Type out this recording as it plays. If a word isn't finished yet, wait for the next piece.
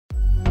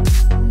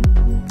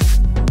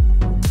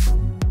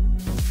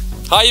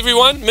Hi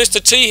everyone,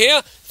 Mr.T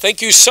here.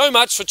 Thank you so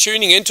much for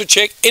tuning in to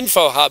check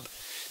InfoHub.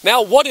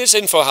 Now, what is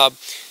InfoHub?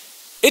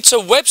 It's a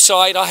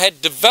website I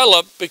had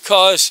developed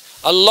because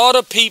a lot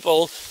of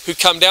people who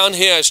come down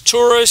here as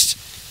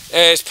tourists,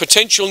 as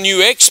potential new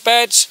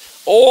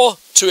expats, or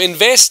to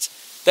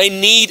invest, they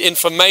need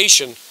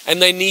information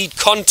and they need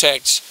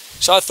contacts.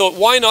 So I thought,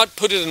 why not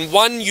put it in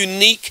one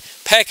unique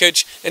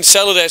package and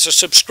sell it as a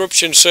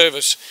subscription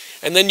service?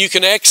 And then you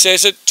can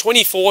access it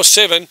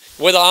 24/7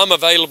 whether I'm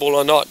available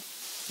or not.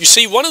 You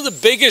see, one of the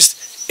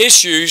biggest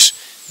issues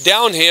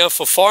down here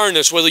for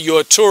foreigners, whether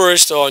you're a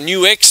tourist or a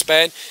new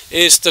expat,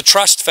 is the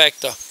trust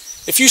factor.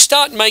 If you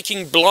start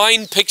making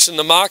blind picks in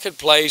the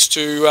marketplace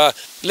to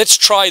let's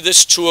try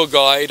this tour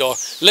guide, or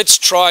let's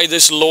try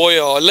this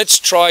lawyer, or let's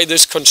try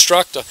this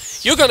constructor,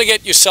 you're going to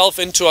get yourself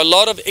into a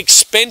lot of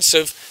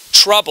expensive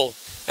trouble.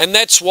 And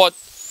that's what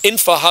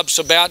InfoHub's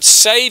about,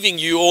 saving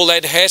you all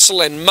that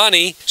hassle and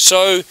money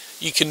so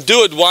you can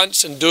do it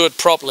once and do it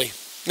properly.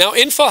 Now,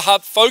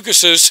 InfoHub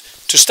focuses,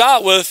 to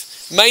start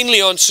with, mainly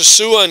on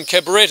Sosua and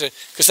Cabarete,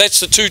 because that's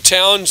the two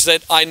towns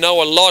that I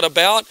know a lot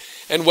about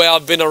and where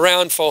I've been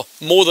around for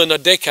more than a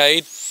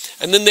decade.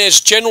 And then there's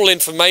general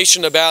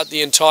information about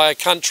the entire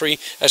country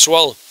as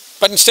well.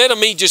 But instead of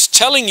me just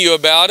telling you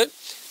about it,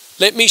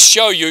 let me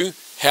show you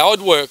how it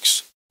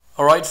works.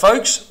 Alright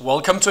folks,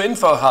 welcome to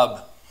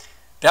InfoHub.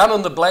 Down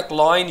on the black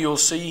line you'll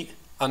see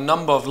a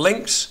number of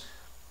links.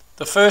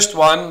 The first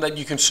one that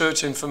you can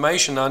search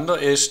information under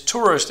is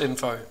tourist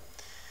info.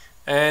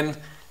 And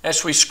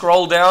as we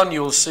scroll down,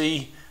 you'll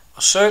see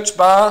a search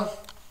bar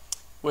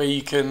where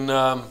you can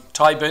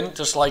type in,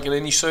 just like in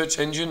any search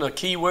engine, a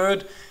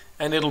keyword,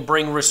 and it'll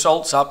bring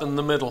results up in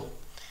the middle.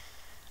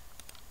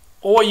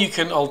 Or you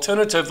can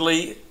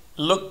alternatively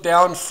look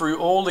down through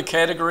all the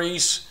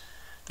categories.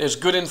 There's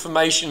good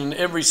information in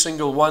every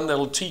single one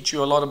that'll teach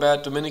you a lot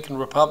about Dominican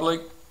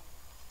Republic.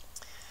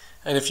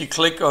 And if you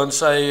click on,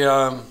 say,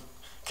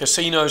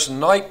 casinos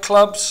and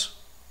nightclubs,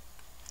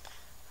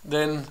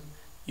 then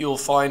you'll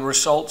find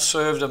results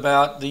served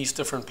about these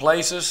different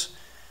places.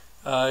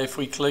 If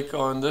we click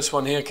on this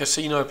one here,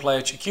 Casino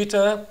Playa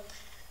Chiquita,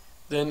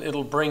 then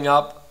it'll bring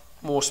up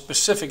more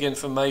specific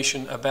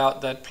information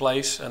about that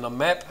place and a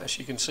map, as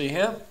you can see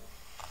here.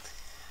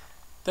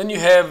 Then you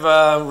have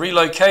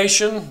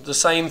relocation, the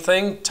same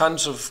thing,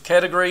 tons of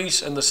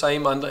categories, and the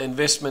same under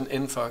investment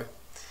info.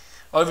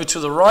 Over to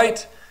the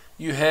right,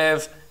 you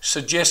have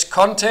suggest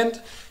content.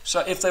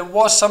 So if there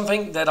was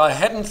something that I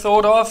hadn't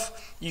thought of,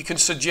 you can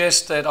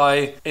suggest that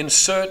I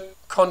insert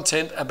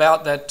content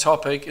about that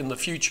topic in the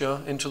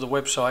future into the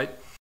website.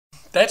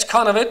 That's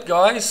kind of it,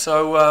 guys.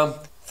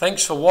 So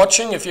thanks for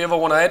watching. If you ever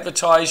want to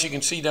advertise, you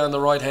can see down the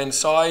right hand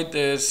side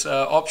there's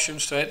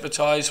options to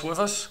advertise with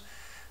us.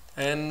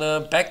 And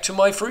back to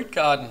my fruit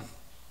garden.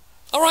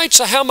 Alright,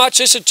 so how much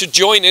is it to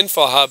join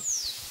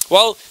InfoHub?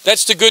 Well,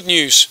 that's the good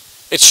news.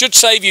 It should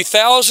save you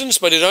thousands,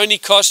 but it only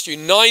costs you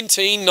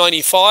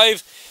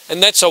 $19.95,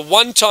 and that's a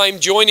one-time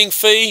joining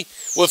fee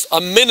with a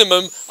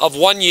minimum of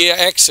 1 year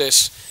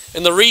access.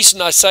 And the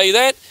reason I say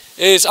that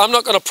is I'm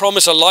not going to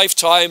promise a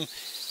lifetime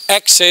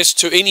access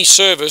to any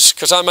service,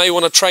 because I may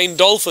want to train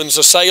dolphins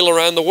to sail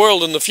around the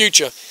world in the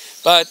future.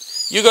 But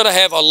you've got to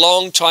have a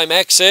long time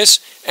access,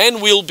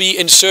 and we'll be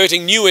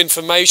inserting new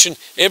information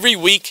every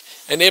week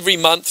and every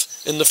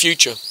month in the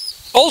future.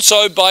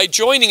 Also, by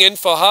joining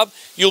InfoHub,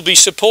 you'll be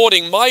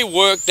supporting my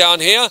work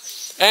down here,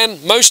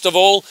 and most of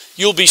all,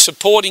 you'll be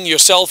supporting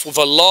yourself with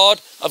a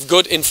lot of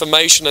good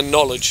information and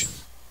knowledge.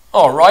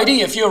 Alrighty,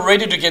 if you're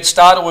ready to get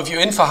started with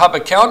your InfoHub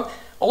account,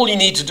 all you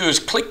need to do is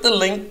click the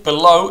link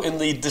below in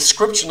the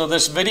description of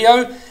this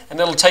video, and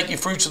it'll take you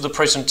through to the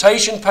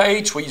presentation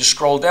page where you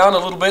scroll down a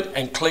little bit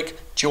and click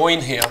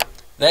join here.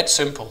 That's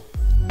simple.